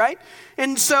talked, right?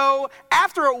 And so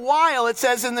after a while, it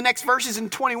says in the next verses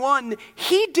in 21,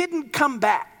 he didn't come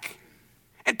back.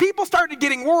 And people started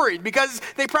getting worried because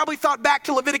they probably thought back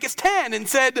to Leviticus 10 and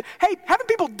said, hey, haven't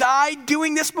people died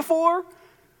doing this before?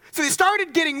 So they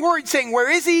started getting worried, saying, where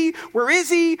is he? Where is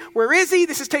he? Where is he?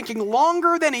 This is taking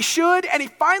longer than he should. And he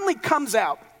finally comes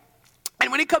out. And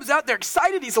when he comes out, they're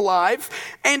excited he's alive.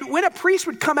 And when a priest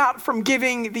would come out from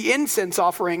giving the incense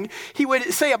offering, he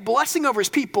would say a blessing over his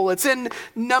people. It's in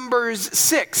Numbers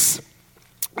 6.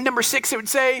 Number 6, it would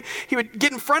say he would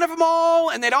get in front of them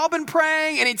all, and they'd all been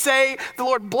praying, and he'd say, the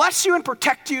Lord bless you and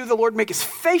protect you. The Lord make his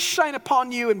face shine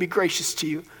upon you and be gracious to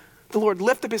you. The Lord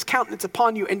lift up his countenance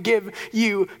upon you and give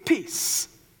you peace.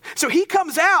 So he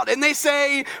comes out, and they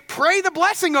say, pray the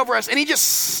blessing over us. And he just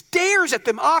stares at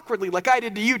them awkwardly like I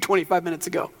did to you 25 minutes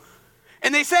ago.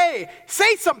 And they say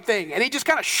something, and he just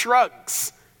kind of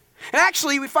shrugs. And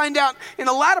actually, we find out in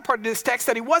the latter part of this text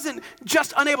that he wasn't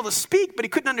just unable to speak, but he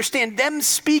couldn't understand them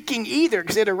speaking either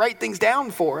because they had to write things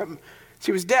down for him. So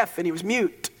he was deaf and he was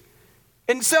mute.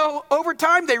 And so over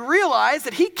time, they realized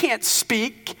that he can't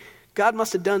speak. God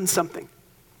must have done something.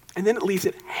 And then it leaves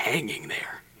it hanging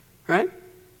there, right?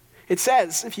 It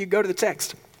says, if you go to the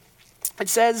text, it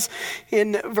says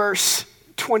in verse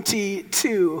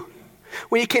 22,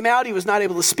 when he came out, he was not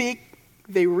able to speak.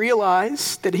 They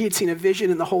realized that he had seen a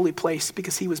vision in the holy place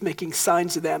because he was making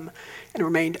signs to them and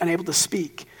remained unable to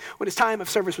speak. When his time of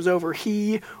service was over,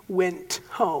 he went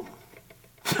home.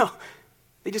 So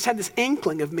they just had this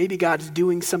inkling of maybe God's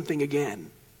doing something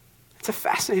again. It's a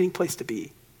fascinating place to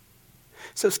be.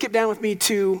 So skip down with me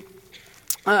to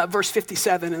verse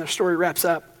 57 and the story wraps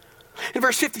up. In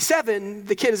verse 57,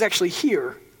 the kid is actually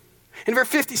here. In verse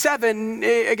 57,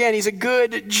 again, he's a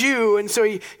good Jew, and so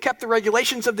he kept the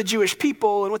regulations of the Jewish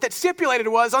people. And what that stipulated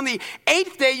was on the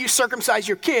 8th day, you circumcise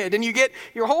your kid, and you get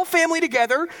your whole family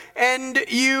together, and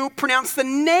you pronounce the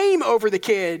name over the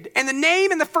kid. And the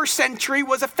name in the first century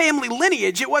was a family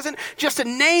lineage. It wasn't just a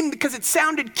name because it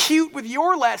sounded cute with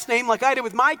your last name like I did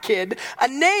with my kid. A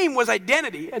name was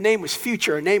identity. A name was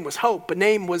future. A name was hope. A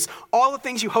name was all the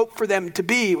things you hoped for them to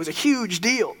be. It was a huge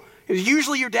deal. It was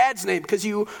usually your dad's name because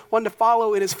you wanted to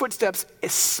follow in his footsteps,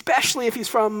 especially if he's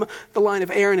from the line of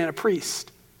Aaron and a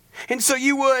priest. And so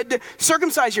you would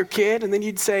circumcise your kid, and then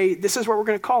you'd say, this is what we're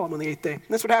going to call him on the 8th day. And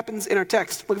that's what happens in our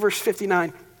text. Look at verse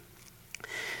 59.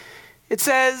 It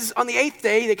says, on the 8th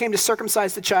day, they came to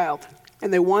circumcise the child,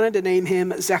 and they wanted to name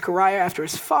him Zechariah after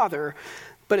his father.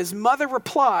 But his mother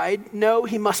replied, no,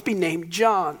 he must be named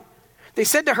John. They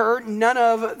said to her, none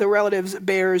of the relatives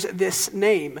bears this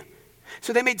name.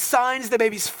 So they made signs to the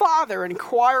baby's father,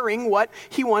 inquiring what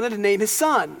he wanted to name his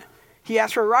son. He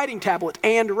asked for a writing tablet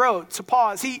and wrote. So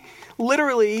pause. He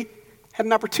literally had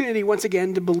an opportunity once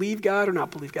again to believe God or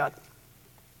not believe God.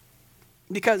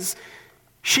 Because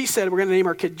she said, we're going to name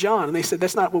our kid John. And they said,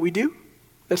 that's not what we do.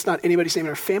 That's not anybody's name in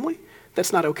our family.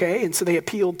 That's not okay. And so they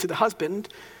appealed to the husband,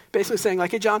 basically saying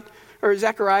like, hey, John, or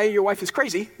Zechariah, your wife is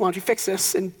crazy. Why don't you fix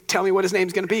this and tell me what his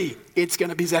name's going to be? It's going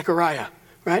to be Zechariah,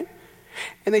 right?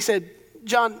 And they said,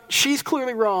 John, she's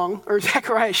clearly wrong, or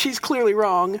Zechariah, she's clearly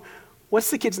wrong. What's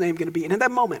the kid's name going to be? And at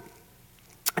that moment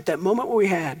what we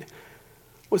had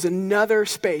was another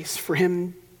space for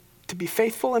him to be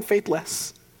faithful and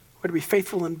faithless, or to be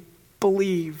faithful and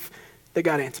believe that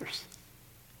God answers.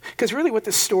 Because really what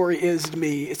this story is to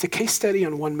me, it's a case study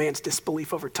on one man's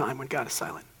disbelief over time when God is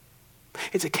silent.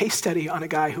 It's a case study on a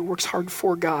guy who works hard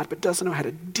for God but doesn't know how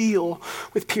to deal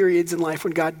with periods in life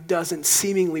when God doesn't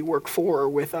seemingly work for or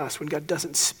with us, when God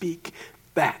doesn't speak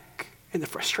back, and the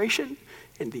frustration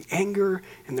and the anger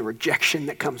and the rejection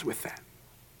that comes with that.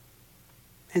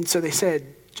 And so they said,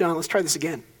 John, let's try this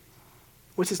again.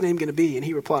 What's his name going to be? And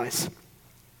he replies.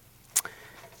 He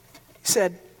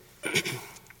said,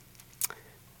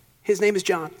 his name is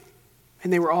John.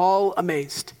 And they were all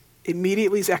amazed.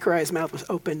 Immediately, Zechariah's mouth was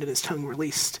opened and his tongue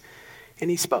released,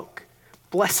 and he spoke,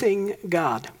 blessing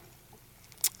God.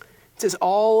 It says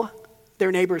all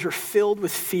their neighbors were filled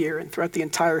with fear, and throughout the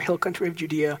entire hill country of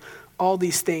Judea, all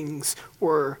these things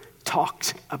were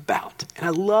talked about. And I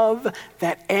love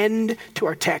that end to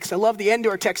our text. I love the end to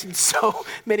our text in so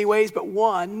many ways, but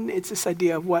one, it's this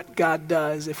idea of what God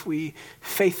does if we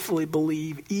faithfully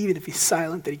believe, even if he's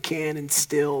silent, that he can and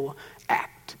still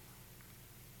act.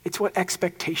 It's what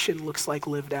expectation looks like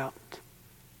lived out.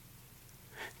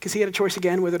 Because he had a choice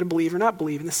again whether to believe or not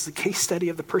believe. And this is a case study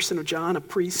of the person of John, a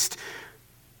priest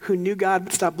who knew God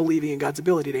but stopped believing in God's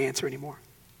ability to answer anymore.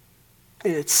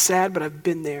 And it's sad, but I've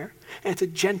been there. And it's a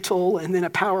gentle and then a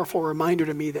powerful reminder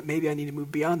to me that maybe I need to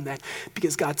move beyond that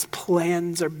because God's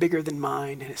plans are bigger than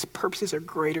mine and his purposes are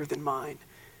greater than mine.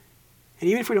 And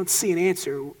even if we don't see an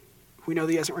answer, we know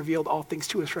that he hasn't revealed all things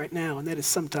to us right now, and that is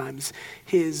sometimes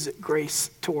his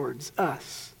grace towards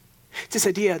us. It's this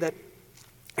idea that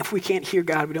If we can't hear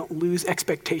God, we don't lose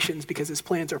expectations because his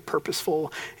plans are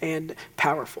purposeful and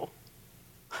powerful.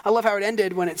 I love how it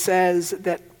ended when it says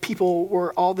that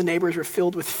all the neighbors were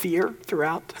filled with fear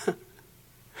throughout.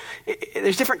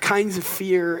 There's different kinds of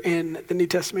fear in the New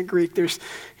Testament Greek.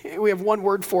 We have one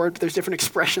word for it, but there's different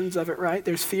expressions of it, right?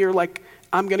 There's fear like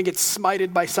I'm going to get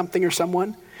smited by something or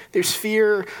someone. There's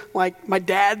fear like my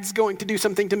dad's going to do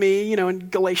something to me, in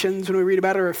Galatians when we read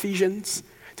about it, or Ephesians.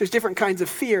 There's different kinds of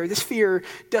fear. This fear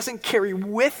doesn't carry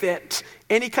with it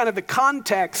any kind of the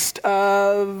context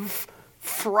of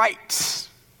fright,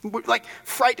 like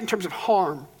fright in terms of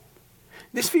harm.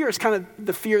 This fear is kind of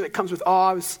the fear that comes with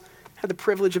awe. I had the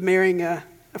privilege of marrying a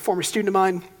former student of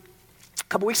mine a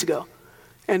couple weeks ago.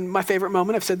 And my favorite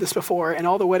moment, I've said this before, and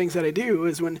all the weddings that I do,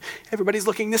 is when everybody's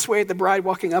looking this way at the bride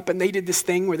walking up, and they did this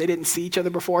thing where they didn't see each other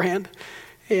beforehand.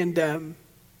 And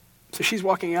so she's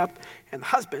walking up, and the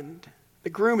husband, the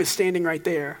groom, is standing right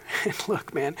there. And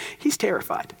look, man, he's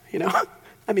terrified,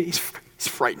 I mean, he's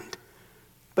frightened.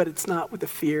 But it's not with a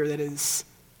fear that is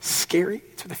scary.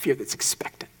 It's with a fear that's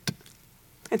expectant.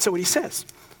 And so what he says,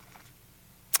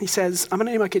 I'm going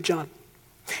to name my kid John.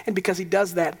 And because he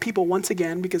does that, people once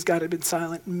again, because God had been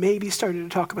silent, maybe started to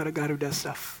talk about a God who does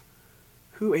stuff,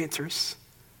 who answers,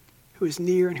 who is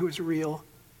near and who is real,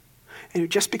 and who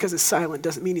just because is silent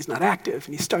doesn't mean he's not active,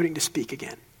 and he's starting to speak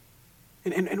again.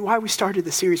 And why we started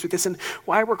the series with this and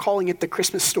why we're calling it the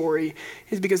Christmas story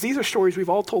is because these are stories we've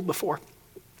all told before.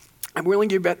 I'm willing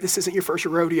to bet this isn't your first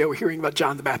rodeo hearing about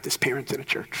John the Baptist's parents in a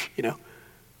church,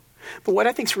 But what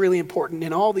I think is really important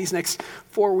in all these next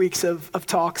 4 weeks of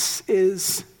talks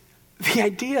is the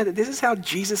idea that this is how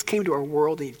Jesus came to our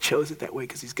world, and he chose it that way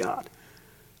because he's God.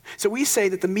 So we say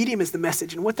that the medium is the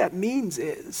message, and what that means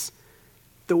is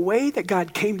the way that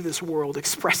God came to this world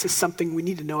expresses something we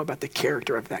need to know about the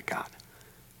character of that God.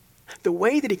 The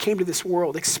way that he came to this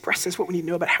world expresses what we need to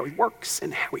know about how he works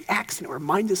and how he acts, and it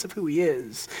reminds us of who he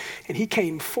is. And he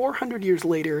came 400 years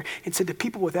later and said to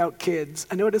people without kids,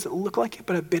 I know it doesn't look like it,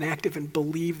 but I've been active and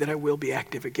believe that I will be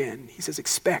active again. He says,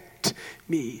 expect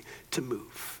me to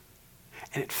move.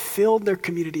 And it filled their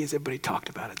community as everybody talked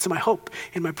about it. So my hope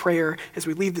and my prayer as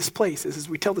we leave this place is as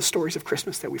we tell the stories of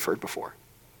Christmas that we've heard before,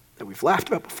 that we've laughed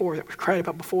about before, that we've cried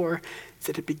about before, is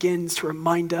that it begins to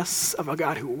remind us of a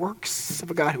God who works,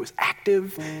 of a God who is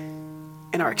active,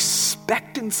 and our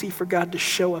expectancy for God to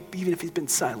show up even if he's been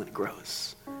silent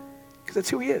grows. Because that's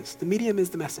who he is. The medium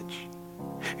is the message.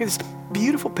 This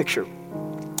beautiful picture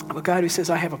of a God who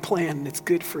says, I have a plan and it's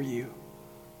good for you.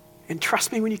 And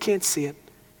trust me when you can't see it.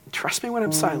 And trust me when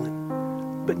I'm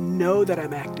silent. But know that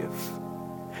I'm active.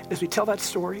 And as we tell that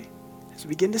story, as we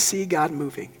begin to see God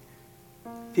moving,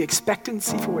 the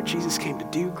expectancy for what Jesus came to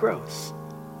do grows.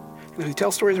 And as we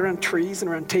tell stories around trees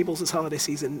and around tables this holiday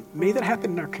season, may that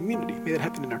happen in our community. May that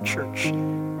happen in our church.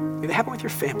 May that happen with your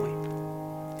family.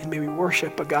 And may we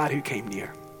worship a God who came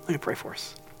near. Let me pray for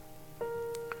us.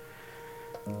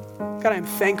 God, I am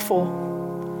thankful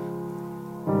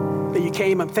that you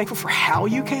came. I'm thankful for how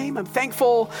you came. I'm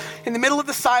thankful in the middle of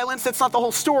the silence. That's not the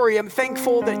whole story. I'm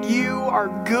thankful that you are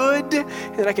good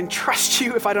and that I can trust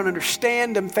you if I don't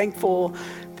understand. I'm thankful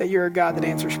that you're a God that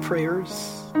answers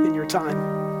prayers in your time.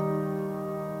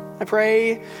 I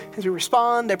pray as we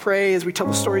respond. I pray as we tell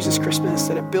the stories this Christmas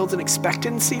that it builds an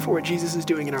expectancy for what Jesus is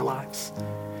doing in our lives.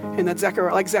 And that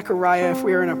like Zechariah, if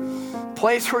we are in a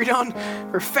place where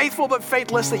we're faithful but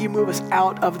faithless, that you move us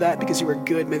out of that because you are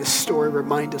good. May this story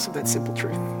remind us of that simple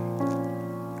truth.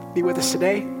 Be with us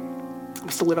today. Help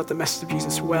us to live out the message of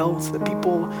Jesus well so that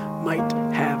people might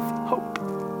have hope.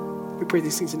 We pray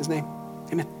these things in his name.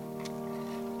 Amen.